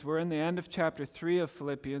We're in the end of chapter 3 of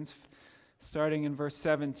Philippians, starting in verse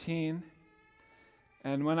 17.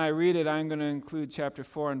 And when I read it, I'm going to include chapter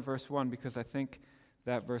 4 and verse 1 because I think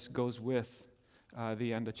that verse goes with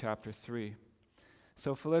the end of chapter 3.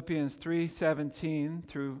 So Philippians 3:17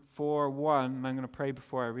 through 4:1, and I'm going to pray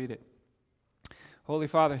before I read it. Holy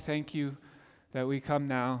Father, thank you that we come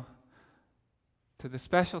now to the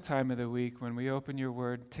special time of the week when we open your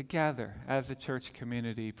word together as a church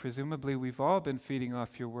community. Presumably, we've all been feeding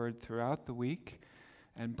off your word throughout the week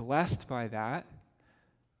and blessed by that.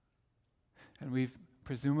 And we've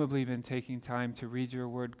presumably been taking time to read your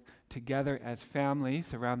word together as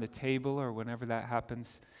families around the table or whenever that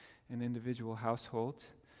happens in individual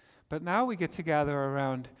households. But now we get to gather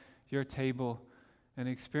around your table and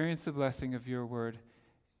experience the blessing of your word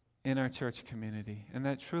in our church community. And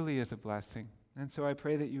that truly is a blessing. And so I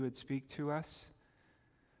pray that you would speak to us.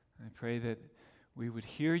 I pray that we would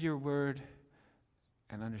hear your word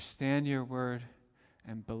and understand your word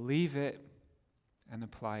and believe it and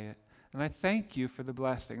apply it. And I thank you for the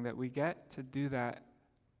blessing that we get to do that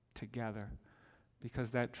together,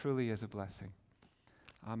 because that truly is a blessing.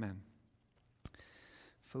 Amen.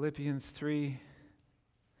 Philippians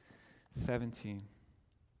 3:17.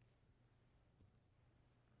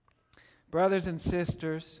 Brothers and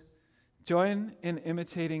sisters, join in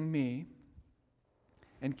imitating me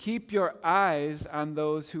and keep your eyes on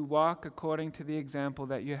those who walk according to the example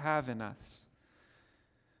that you have in us.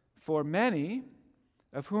 For many,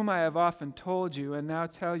 of whom I have often told you and now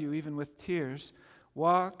tell you even with tears,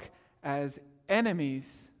 walk as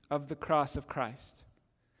enemies of the cross of Christ.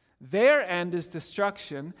 Their end is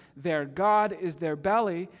destruction, their God is their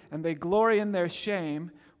belly, and they glory in their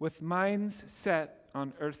shame with minds set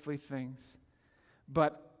on earthly things.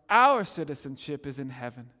 But our citizenship is in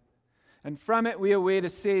heaven, and from it we await a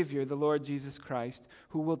Savior, the Lord Jesus Christ,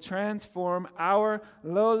 who will transform our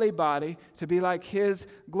lowly body to be like his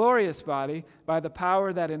glorious body by the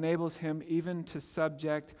power that enables him even to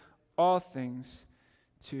subject all things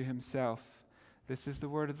to himself. This is the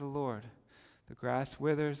word of the Lord. The grass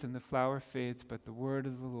withers and the flower fades, but the word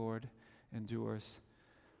of the Lord endures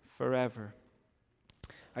forever.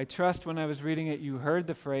 I trust when I was reading it, you heard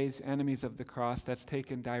the phrase enemies of the cross. That's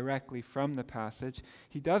taken directly from the passage.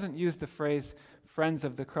 He doesn't use the phrase friends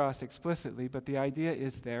of the cross explicitly, but the idea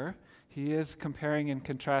is there. He is comparing and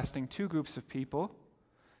contrasting two groups of people,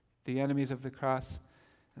 the enemies of the cross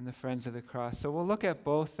and the friends of the cross. So we'll look at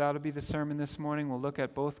both. That'll be the sermon this morning. We'll look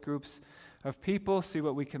at both groups of people, see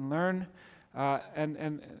what we can learn.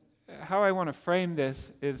 And how I want to frame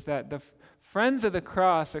this is that the friends of the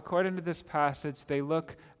cross, according to this passage, they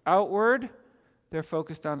look outward, they're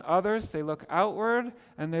focused on others, they look outward,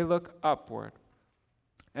 and they look upward.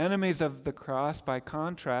 Enemies of the cross, by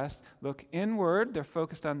contrast, look inward, they're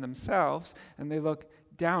focused on themselves, and they look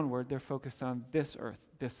downward, they're focused on this earth,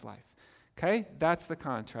 this life. Okay? That's the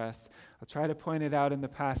contrast. I'll try to point it out in the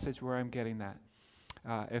passage where I'm getting that.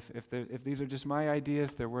 If these are just my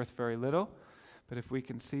ideas, they're worth very little, but if we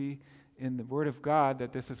can see in the Word of God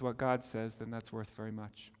that this is what God says, then that's worth very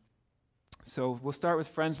much. So we'll start with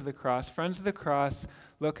friends of the cross. Friends of the cross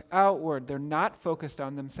look outward. They're not focused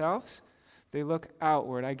on themselves. They look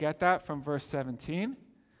outward. I get that from verse 17.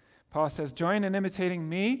 Paul says, join in imitating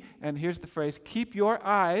me, and here's the phrase, keep your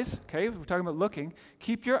eyes, okay, we're talking about looking,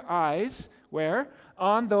 keep your eyes, where?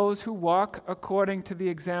 On those who walk according to the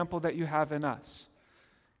example that you have in us.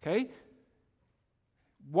 Okay?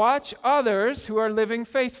 Watch others who are living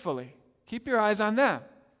faithfully. Keep your eyes on them.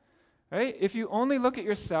 Right? If you only look at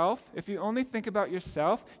yourself, if you only think about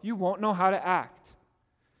yourself, you won't know how to act.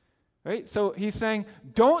 Right? So he's saying,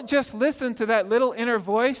 don't just listen to that little inner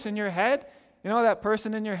voice in your head, that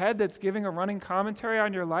person in your head that's giving a running commentary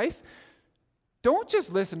on your life. Don't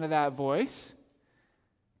just listen to that voice.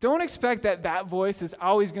 Don't expect that voice is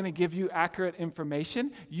always going to give you accurate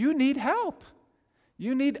information. You need help.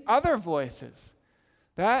 You need other voices.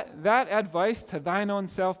 That advice to thine own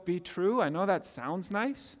self be true, I know that sounds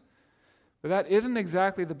nice, but that isn't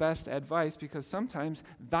exactly the best advice, because sometimes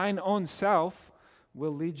thine own self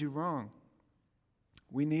will lead you wrong.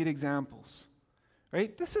 We need examples,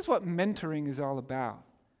 right? This is what mentoring is all about,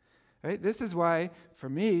 right? This is why, for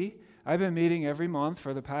me, I've been meeting every month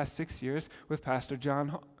for the past 6 years with Pastor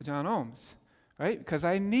John Ohms, right? Because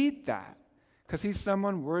I need that, because he's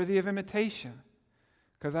someone worthy of imitation.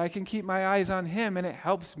 Because I can keep my eyes on him, and it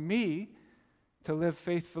helps me to live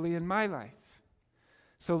faithfully in my life.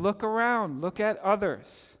 So look around, look at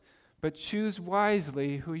others, but choose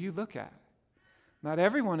wisely who you look at. Not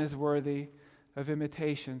everyone is worthy of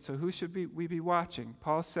imitation, so who should we be watching?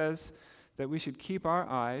 Paul says that we should keep our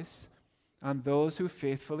eyes on those who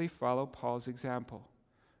faithfully follow Paul's example.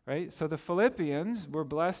 right? So the Philippians were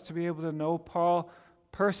blessed to be able to know Paul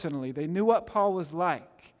personally. They knew what Paul was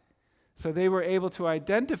like. So they were able to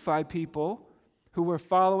identify people who were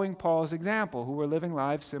following Paul's example, who were living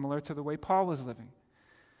lives similar to the way Paul was living.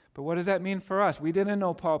 But what does that mean for us? We didn't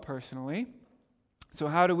know Paul personally. So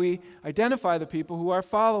how do we identify the people who are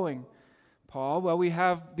following Paul? Well, we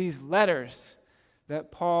have these letters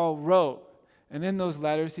that Paul wrote. And in those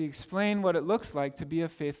letters, he explained what it looks like to be a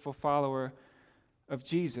faithful follower of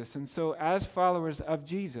Jesus. And so as followers of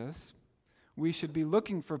Jesus, we should be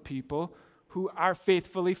looking for people who are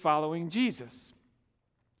faithfully following Jesus.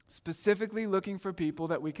 Specifically looking for people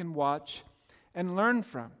that we can watch and learn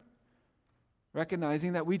from.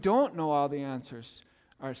 Recognizing that we don't know all the answers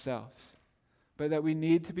ourselves, but that we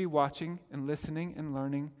need to be watching and listening and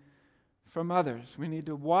learning from others. We need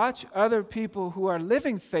to watch other people who are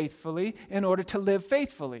living faithfully in order to live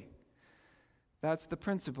faithfully. That's the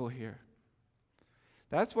principle here.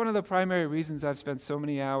 That's one of the primary reasons I've spent so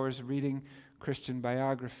many hours reading Christian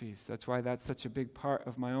biographies. That's why that's such a big part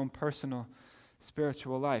of my own personal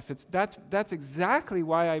spiritual life. That's exactly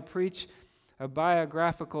why I preach a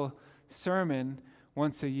biographical sermon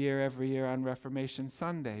once a year, every year on Reformation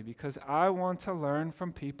Sunday, because I want to learn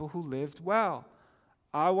from people who lived well.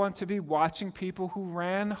 I want to be watching people who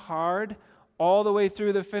ran hard all the way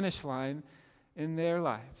through the finish line in their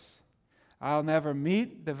lives. I'll never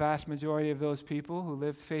meet the vast majority of those people who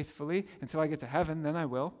lived faithfully until I get to heaven, then I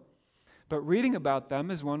will. But reading about them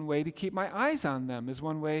is one way to keep my eyes on them, is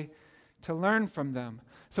one way to learn from them.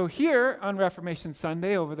 So here on Reformation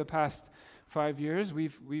Sunday, over the past 5 years,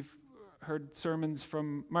 we've heard sermons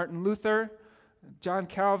from Martin Luther, John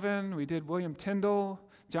Calvin, we did William Tyndale,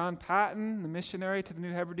 John Patton, the missionary to the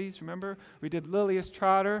New Hebrides, remember? We did Lilias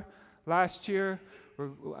Trotter last year.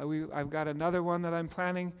 I've got another one that I'm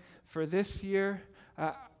planning for this year.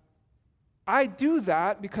 I do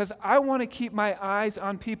that because I want to keep my eyes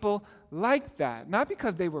on people like that, not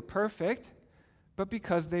because they were perfect, but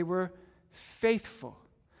because they were faithful.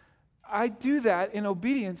 I do that in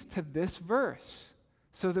obedience to this verse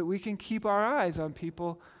so that we can keep our eyes on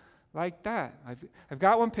people like that. I've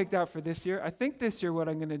got one picked out for this year. I think this year what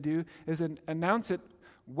I'm going to do is announce it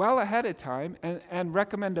well ahead of time and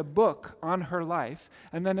recommend a book on her life.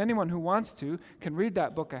 And then anyone who wants to can read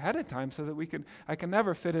that book ahead of time so that I can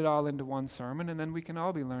never fit it all into one sermon, and then we can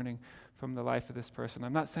all be learning from the life of this person.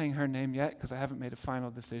 I'm not saying her name yet because I haven't made a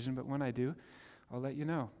final decision, but when I do, I'll let you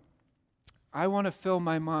know. I want to fill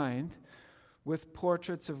my mind with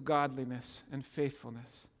portraits of godliness and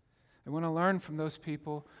faithfulness. I want to learn from those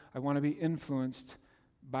people. I want to be influenced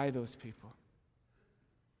by those people.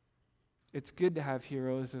 It's good to have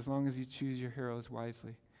heroes as long as you choose your heroes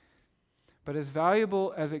wisely. But as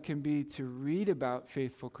valuable as it can be to read about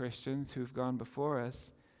faithful Christians who've gone before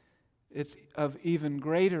us, it's of even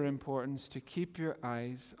greater importance to keep your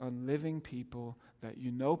eyes on living people that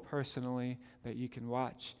you know personally, that you can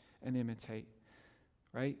watch and imitate,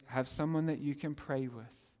 right? Have someone that you can pray with,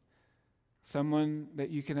 someone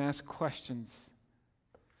that you can ask questions,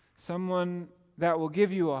 someone that will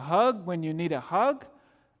give you a hug when you need a hug,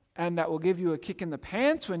 and that will give you a kick in the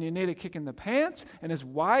pants when you need a kick in the pants, and is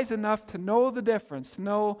wise enough to know the difference, to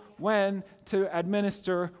know when to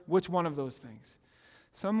administer which one of those things.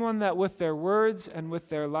 Someone that with their words and with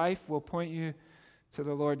their life will point you to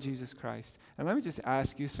the Lord Jesus Christ. And let me just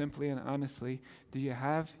ask you simply and honestly, do you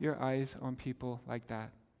have your eyes on people like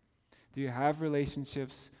that? Do you have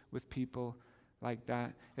relationships with people like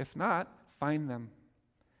that? If not, find them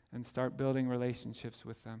and start building relationships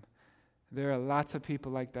with them. There are lots of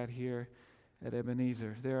people like that here at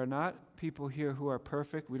Ebenezer. There are not people here who are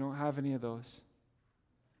perfect. We don't have any of those.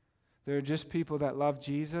 There are just people that love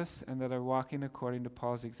Jesus and that are walking according to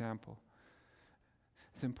Paul's example.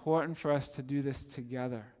 It's important for us to do this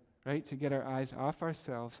together, right? To get our eyes off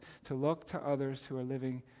ourselves, to look to others who are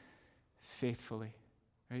living faithfully,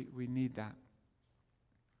 right? We need that.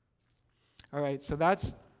 All right, so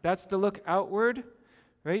that's the look outward.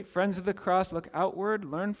 Right? Friends of the cross look outward,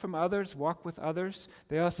 learn from others, walk with others.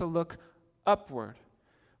 They also look upward.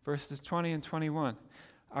 Verses 20 and 21.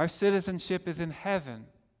 Our citizenship is in heaven.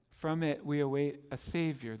 From it we await a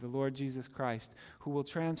Savior, the Lord Jesus Christ, who will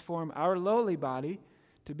transform our lowly body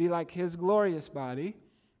to be like his glorious body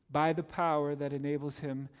by the power that enables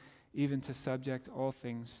him even to subject all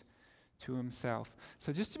things to himself.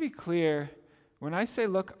 So just to be clear, when I say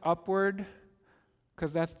look upward,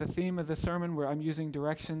 because that's the theme of the sermon where I'm using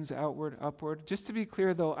directions outward, upward. Just to be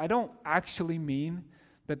clear, though, I don't actually mean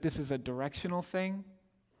that this is a directional thing.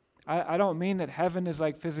 I don't mean that heaven is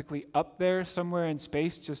like physically up there somewhere in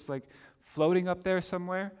space, just like floating up there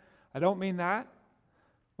somewhere. I don't mean that.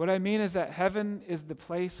 What I mean is that heaven is the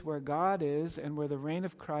place where God is and where the reign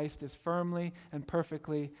of Christ is firmly and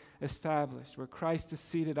perfectly established, where Christ is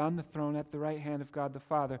seated on the throne at the right hand of God the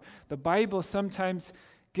Father. The Bible sometimes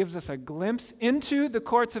gives us a glimpse into the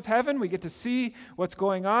courts of heaven. We get to see what's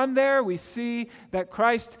going on there. We see that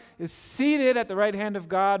Christ is seated at the right hand of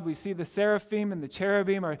God. We see the seraphim and the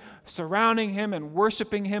cherubim are surrounding him and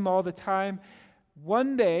worshiping him all the time.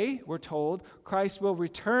 One day, we're told, Christ will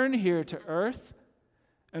return here to earth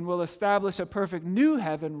and will establish a perfect new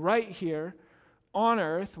heaven right here on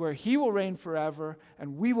earth where he will reign forever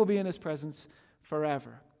and we will be in his presence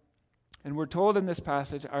forever. And we're told in this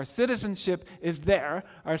passage, our citizenship is there.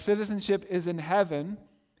 Our citizenship is in heaven,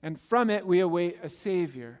 and from it we await a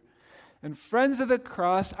Savior. And friends of the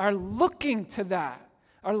cross are looking to that,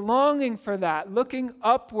 are longing for that, looking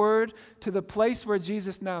upward to the place where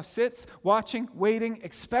Jesus now sits, watching, waiting,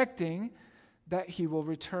 expecting that he will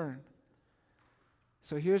return.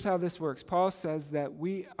 So here's how this works. Paul says that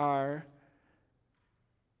we are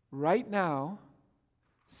right now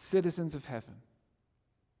citizens of heaven.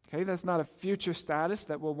 Okay, that's not a future status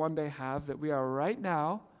that we'll one day have, that we are right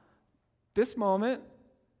now, this moment,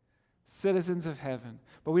 citizens of heaven.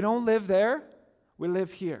 But we don't live there, we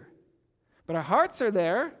live here. But our hearts are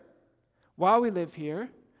there while we live here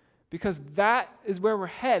because that is where we're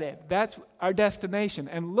headed. That's our destination.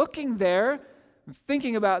 And looking there and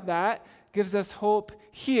thinking about that gives us hope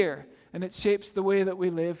here, and it shapes the way that we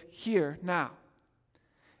live here now.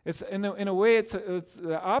 It's in a way, it's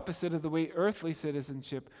the opposite of the way earthly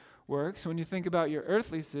citizenship works. When you think about your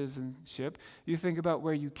earthly citizenship, you think about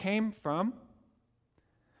where you came from.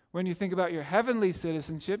 When you think about your heavenly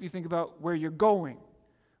citizenship, you think about where you're going,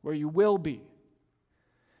 where you will be.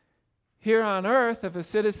 Here on earth, if a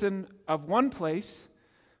citizen of one place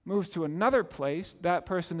moves to another place, that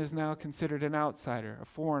person is now considered an outsider, a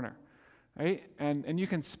foreigner, right? And you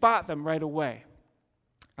can spot them right away.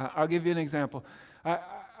 I'll give you an example.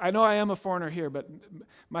 I know I am a foreigner here, but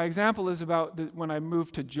my example is about when I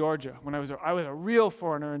moved to Georgia. When I was a real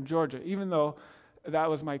foreigner in Georgia. Even though that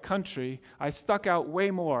was my country, I stuck out way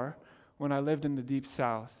more when I lived in the Deep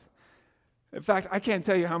South. In fact, I can't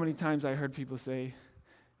tell you how many times I heard people say,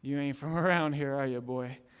 "You ain't from around here, are you,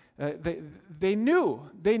 boy?" They knew,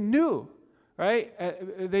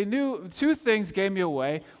 right? They knew. Two things gave me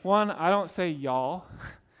away. One, I don't say y'all.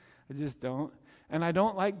 I just don't. And I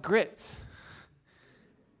don't like grits.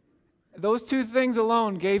 Those two things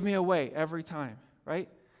alone gave me away every time, right?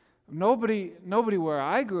 Nobody where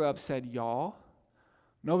I grew up said y'all.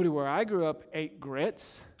 Nobody where I grew up ate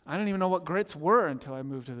grits. I didn't even know what grits were until I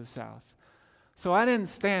moved to the South. So I didn't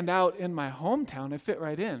stand out in my hometown. I fit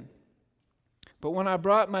right in. But when I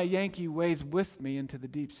brought my Yankee ways with me into the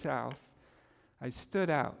Deep South, I stood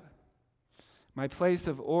out. My place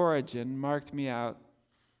of origin marked me out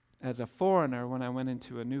as a foreigner when I went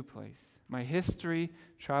into a new place. My history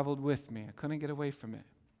traveled with me. I couldn't get away from it.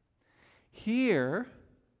 Here,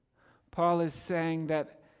 Paul is saying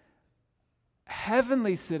that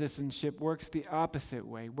heavenly citizenship works the opposite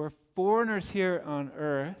way. We're foreigners here on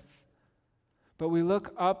earth, but we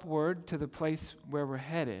look upward to the place where we're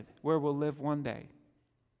headed, where we'll live one day.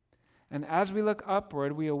 And as we look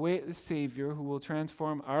upward, we await the Savior who will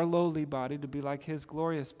transform our lowly body to be like his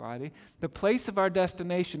glorious body. The place of our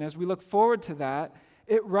destination, as we look forward to that,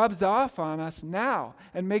 it rubs off on us now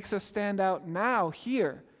and makes us stand out now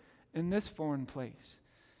here in this foreign place.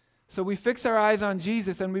 So we fix our eyes on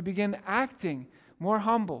Jesus and we begin acting more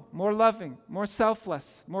humble, more loving, more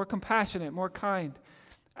selfless, more compassionate, more kind,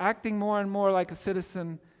 acting more and more like a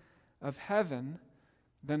citizen of heaven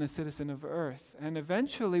than a citizen of earth. And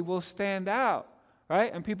eventually we'll stand out,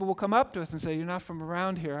 right? And people will come up to us and say, "You're not from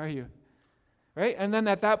around here, are you?" Right? And then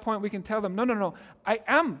at that point we can tell them, no, I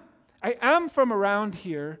am from around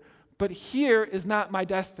here, but here is not my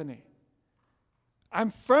destiny.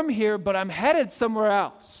 I'm from here, but I'm headed somewhere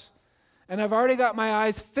else. And I've already got my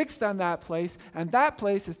eyes fixed on that place, and that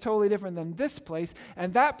place is totally different than this place,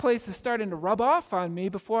 and that place is starting to rub off on me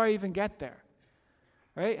before I even get there.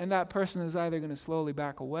 Right? And that person is either going to slowly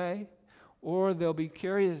back away, or they'll be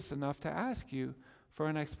curious enough to ask you for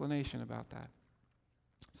an explanation about that.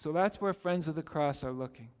 So that's where Friends of the Cross are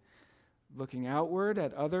looking outward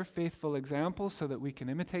at other faithful examples so that we can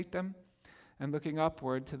imitate them, and looking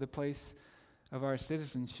upward to the place of our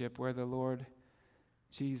citizenship where the Lord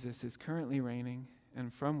Jesus is currently reigning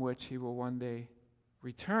and from which he will one day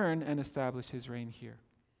return and establish his reign here.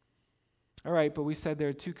 All right, but we said there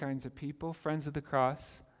are two kinds of people, friends of the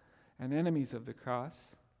cross and enemies of the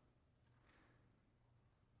cross.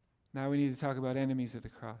 Now we need to talk about enemies of the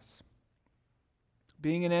cross.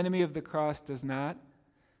 Being an enemy of the cross does not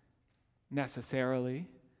necessarily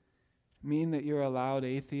mean that you're a loud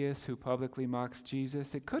atheist who publicly mocks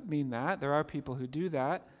Jesus. It could mean that. There are people who do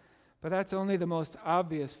that. But that's only the most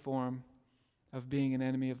obvious form of being an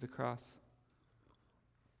enemy of the cross.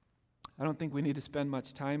 I don't think we need to spend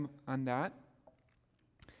much time on that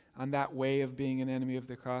way of being an enemy of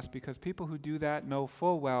the cross, because people who do that know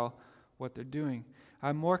full well what they're doing.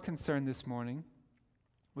 I'm more concerned this morning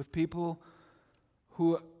with people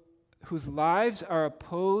whose lives are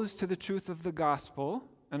opposed to the truth of the gospel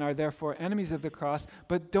and are therefore enemies of the cross,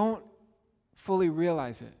 but don't fully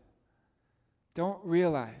realize it. Don't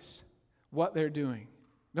realize what they're doing.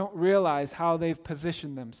 Don't realize how they've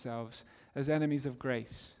positioned themselves as enemies of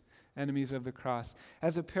grace, enemies of the cross.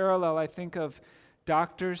 As a parallel, I think of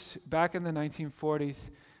doctors back in the 1940s.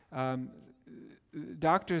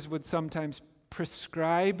 Doctors would sometimes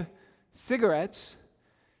prescribe cigarettes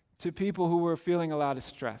to people who were feeling a lot of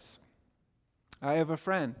stress. I have a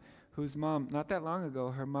friend whose mom, not that long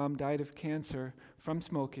ago, her mom died of cancer from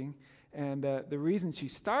smoking, and the reason she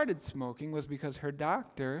started smoking was because her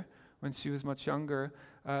doctor, when she was much younger,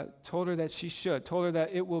 told her that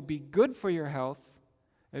it will be good for your health.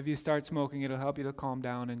 If you start smoking, it'll help you to calm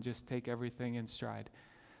down and just take everything in stride.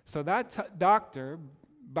 So that doctor,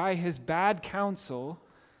 by his bad counsel,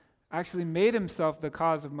 actually made himself the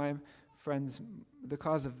cause of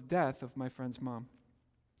death of my friend's mom.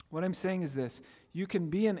 What I'm saying is this: you can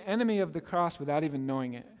be an enemy of the cross without even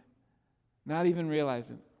knowing it, not even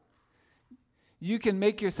realizing it. You can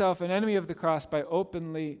make yourself an enemy of the cross by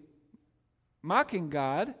openly mocking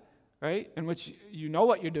God, right, in which you know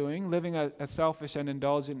what you're doing, living a selfish and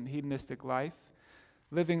indulgent and hedonistic life,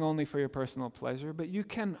 living only for your personal pleasure. But you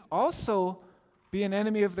can also be an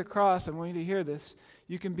enemy of the cross. I want you to hear this.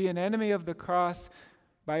 You can be an enemy of the cross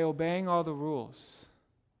by obeying all the rules,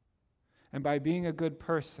 and by being a good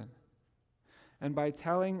person, and by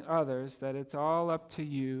telling others that it's all up to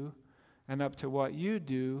you and up to what you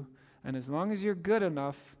do, and as long as you're good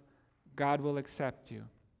enough, God will accept you.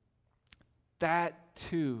 That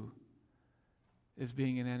too is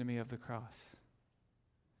being an enemy of the cross.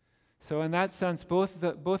 So in that sense, both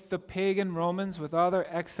the pagan Romans with all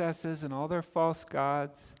their excesses and all their false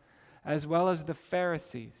gods, as well as the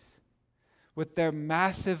Pharisees with their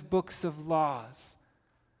massive books of laws,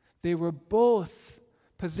 they were both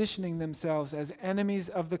positioning themselves as enemies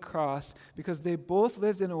of the cross because they both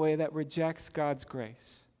lived in a way that rejects God's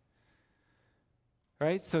grace.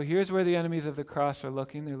 Right? So here's where the enemies of the cross are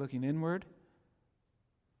looking. They're looking inward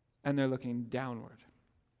and they're looking downward.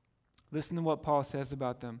 Listen to what Paul says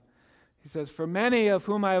about them. He says, "For many of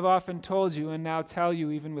whom I have often told you and now tell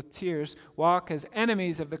you even with tears, walk as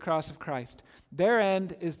enemies of the cross of Christ. Their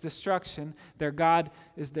end is destruction, their God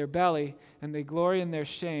is their belly, and they glory in their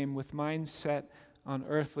shame with minds set on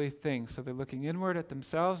earthly things." So they're looking inward at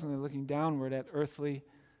themselves and they're looking downward at earthly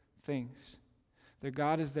things. Their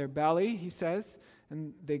God is their belly, he says,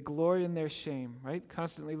 and they glory in their shame, right?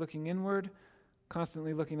 Constantly looking inward,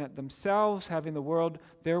 constantly looking at themselves, having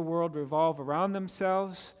their world revolve around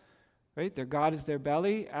themselves. Right? Their God is their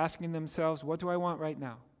belly, asking themselves, what do I want right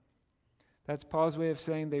now? That's Paul's way of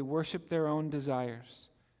saying they worship their own desires.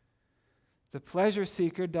 The pleasure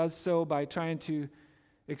seeker does so by trying to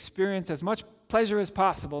experience as much pleasure as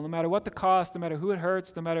possible, no matter what the cost, no matter who it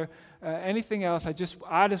hurts, no matter anything else. I just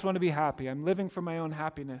want to be happy. I'm living for my own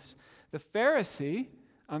happiness. The Pharisee,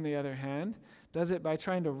 on the other hand, does it by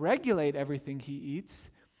trying to regulate everything he eats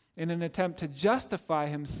in an attempt to justify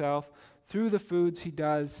himself through the foods he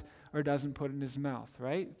does or doesn't put in his mouth,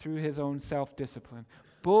 right? Through his own self-discipline.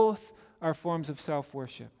 Both are forms of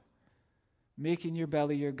self-worship. Making your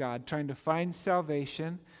belly your God, trying to find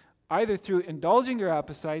salvation either through indulging your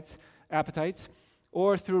appetites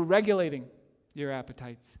or through regulating your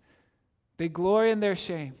appetites. They glory in their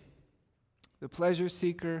shame. The pleasure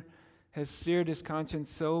seeker has seared his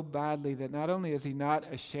conscience so badly that not only is he not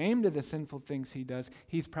ashamed of the sinful things he does,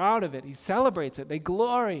 he's proud of it. He celebrates it. They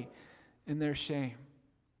glory in their shame.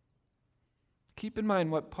 Keep in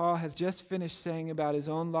mind what Paul has just finished saying about his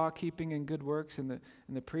own law-keeping and good works in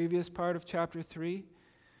the previous part of chapter 3.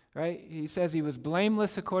 Right? He says he was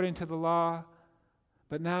blameless according to the law,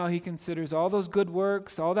 but now he considers all those good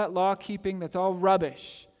works, all that law-keeping, that's all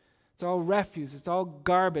rubbish. It's all refuse. It's all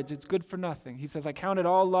garbage. It's good for nothing. He says, I count it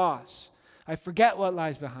all loss. I forget what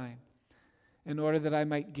lies behind in order that I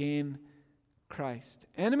might gain Christ.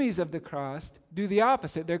 Enemies of the cross do the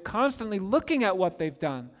opposite. They're constantly looking at what they've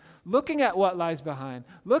done, looking at what lies behind.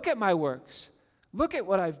 Look at my works. Look at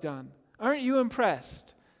what I've done. Aren't you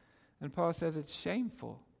impressed? And Paul says it's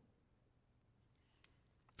shameful.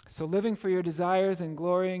 So living for your desires and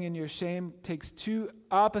glorying in your shame takes two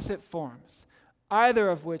opposite forms, either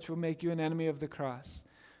of which will make you an enemy of the cross.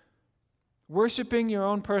 worshiping your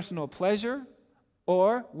own personal pleasure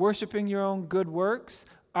or worshiping your own good works.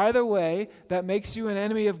 Either way, that makes you an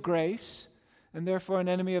enemy of grace and therefore an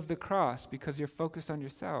enemy of the cross because you're focused on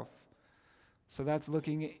yourself. So that's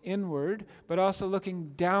looking inward, but also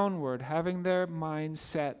looking downward, having their mind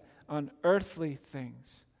set on earthly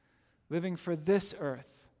things, living for this earth.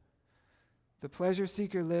 The pleasure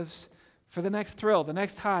seeker lives for the next thrill, the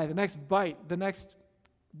next high, the next bite, the next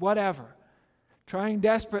whatever, trying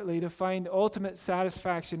desperately to find ultimate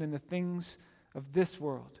satisfaction in the things of this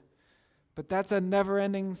world. But that's a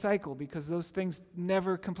never-ending cycle because those things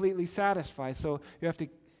never completely satisfy. So you have to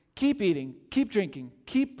keep eating, keep drinking,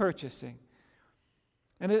 keep purchasing.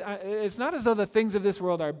 And it's not as though the things of this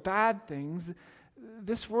world are bad things.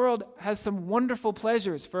 This world has some wonderful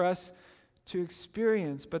pleasures for us to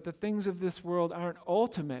experience, but the things of this world aren't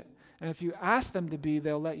ultimate. And if you ask them to be,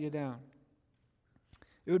 they'll let you down.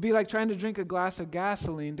 It would be like trying to drink a glass of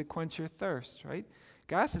gasoline to quench your thirst, right?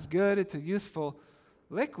 Gas is good, it's a useful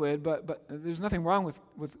liquid, but there's nothing wrong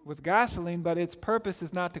with gasoline, but its purpose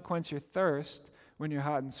is not to quench your thirst when you're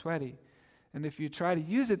hot and sweaty. And if you try to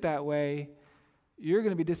use it that way, you're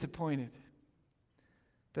going to be disappointed.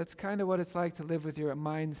 That's kind of what it's like to live with your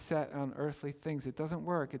mind set on earthly things. It doesn't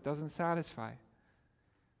work. It doesn't satisfy.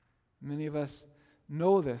 Many of us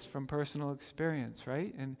know this from personal experience,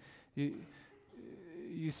 right? And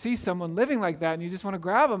you see someone living like that and you just want to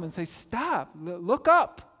grab them and say, stop, look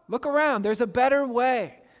up, look around. There's a better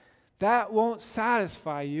way. That won't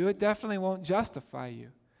satisfy you. It definitely won't justify you.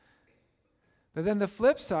 But then the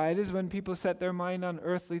flip side is when people set their mind on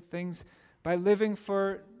earthly things by living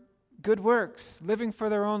for good works, living for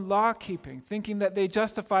their own law-keeping, thinking that they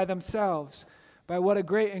justify themselves by what a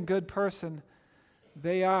great and good person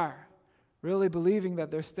they are, really believing that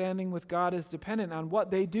their standing with God is dependent on what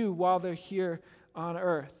they do while they're here on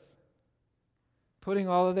earth, putting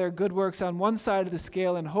all of their good works on one side of the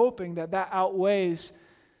scale and hoping that that outweighs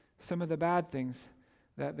some of the bad things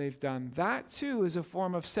that they've done. That too is a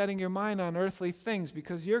form of setting your mind on earthly things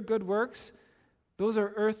because your good works, those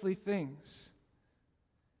are earthly things.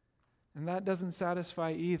 And that doesn't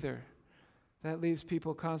satisfy either. That leaves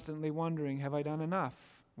people constantly wondering, have I done enough?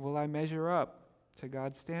 Will I measure up to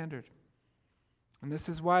God's standard? And this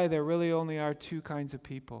is why there really only are two kinds of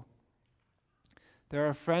people. There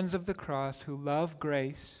are friends of the cross who love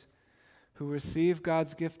grace, who receive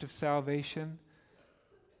God's gift of salvation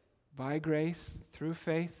by grace through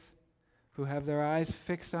faith, who have their eyes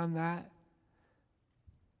fixed on that.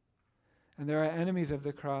 And there are enemies of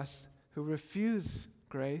the cross who refuse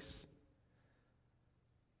grace.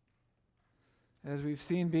 As we've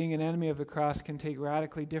seen, being an enemy of the cross can take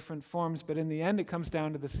radically different forms, but in the end it comes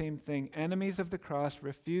down to the same thing. Enemies of the cross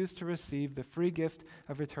refuse to receive the free gift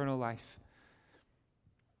of eternal life.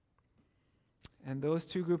 And those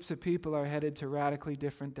two groups of people are headed to radically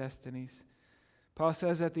different destinies. Paul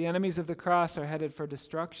says that the enemies of the cross are headed for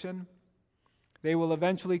destruction. They will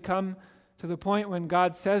eventually come to the point when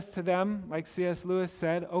God says to them, like C.S. Lewis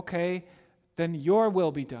said, okay, then your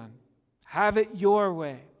will be done. Have it your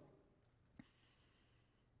way.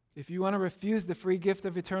 If you want to refuse the free gift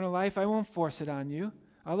of eternal life, I won't force it on you.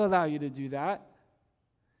 I'll allow you to do that.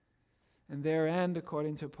 And their end,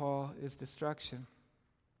 according to Paul, is destruction.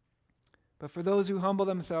 But for those who humble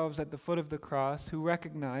themselves at the foot of the cross, who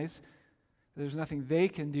recognize there's nothing they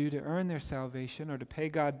can do to earn their salvation or to pay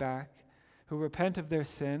God back, who repent of their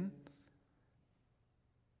sin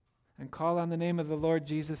and call on the name of the Lord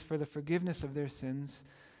Jesus for the forgiveness of their sins,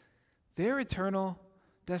 their eternal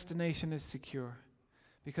destination is secure.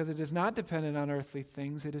 Because it is not dependent on earthly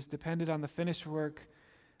things, it is dependent on the finished work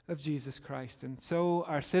of Jesus Christ. And so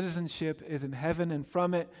our citizenship is in heaven, and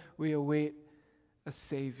from it we await a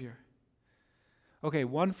Savior. Okay,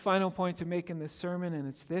 one final point to make in this sermon, and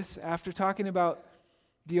it's this. After talking about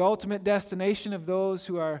the ultimate destination of those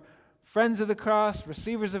who are friends of the cross,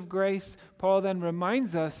 receivers of grace, Paul then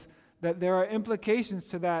reminds us that there are implications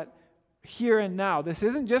to that here and now. This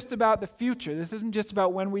isn't just about the future. This isn't just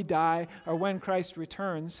about when we die or when Christ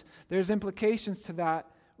returns. There's implications to that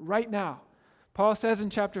right now. Paul says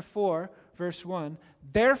in chapter 4, verse 1,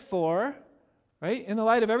 therefore, right, in the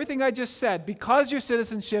light of everything I just said, because your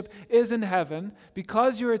citizenship is in heaven,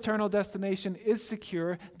 because your eternal destination is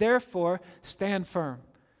secure, therefore stand firm.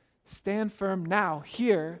 Stand firm now,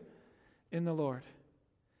 here in the Lord.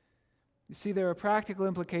 You see, there are practical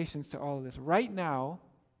implications to all of this. Right now,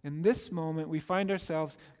 in this moment, we find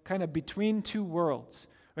ourselves kind of between two worlds,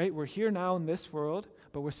 right? We're here now in this world,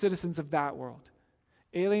 but we're citizens of that world.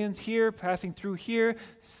 Aliens here, passing through here,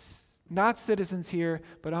 not citizens here,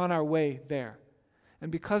 but on our way there.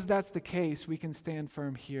 And because that's the case, we can stand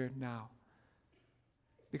firm here now.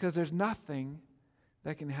 because there's nothing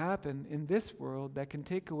that can happen in this world that can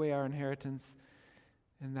take away our inheritance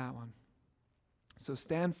in that one. So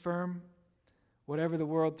stand firm. Whatever the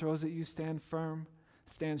world throws at you, stand firm.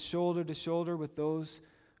 Stand shoulder to shoulder with those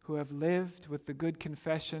who have lived with the good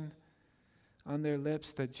confession on their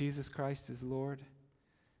lips that Jesus Christ is Lord.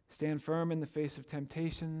 Stand firm in the face of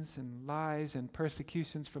temptations and lies and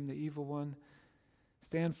persecutions from the evil one.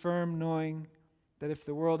 Stand firm knowing that if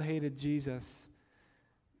the world hated Jesus,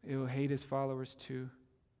 it will hate his followers too.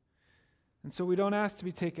 And so we don't ask to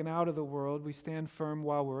be taken out of the world. We stand firm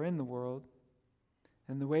while we're in the world.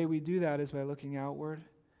 And the way we do that is by looking outward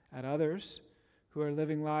at others who are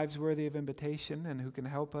living lives worthy of invitation and who can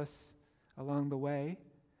help us along the way,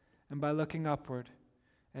 and by looking upward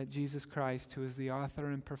at Jesus Christ, who is the author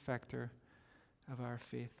and perfecter of our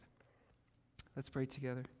faith. Let's pray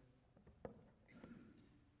together.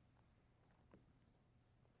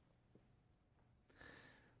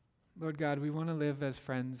 Lord God, we want to live as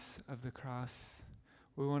friends of the cross.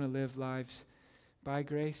 We want to live lives by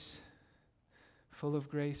grace, full of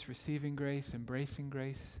grace, receiving grace, embracing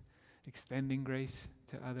grace, extending grace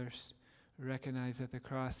to others. We recognize that the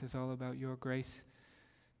cross is all about your grace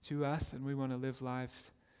to us, and we want to live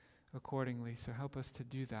lives accordingly. So help us to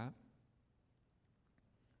do that.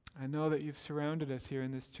 I know that you've surrounded us here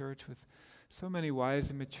in this church with so many wise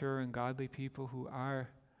and mature and godly people who are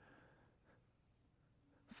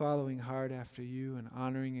following hard after you and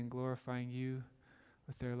honoring and glorifying you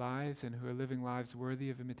with their lives, and who are living lives worthy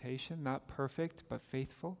of imitation, not perfect, but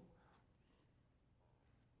faithful.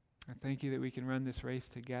 I thank you that we can run this race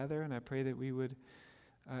together, and I pray that we would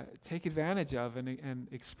take advantage of and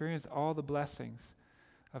experience all the blessings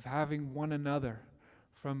of having one another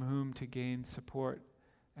from whom to gain support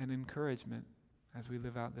and encouragement as we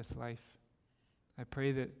live out this life. I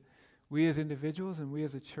pray that we as individuals and we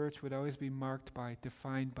as a church would always be marked by,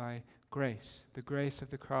 defined by grace, the grace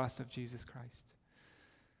of the cross of Jesus Christ.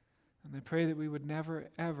 And I pray that we would never,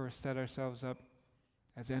 ever set ourselves up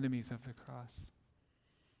as enemies of the cross.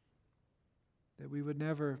 That we would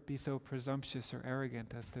never be so presumptuous or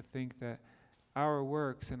arrogant as to think that our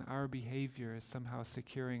works and our behavior is somehow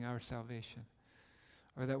securing our salvation,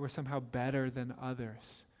 or that we're somehow better than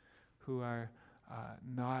others who are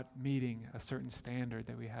not meeting a certain standard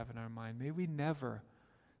that we have in our mind. May we never,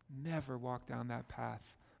 never walk down that path,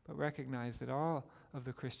 but recognize that all of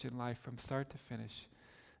the Christian life from start to finish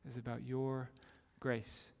is about your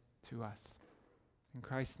grace to us. In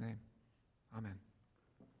Christ's name, amen.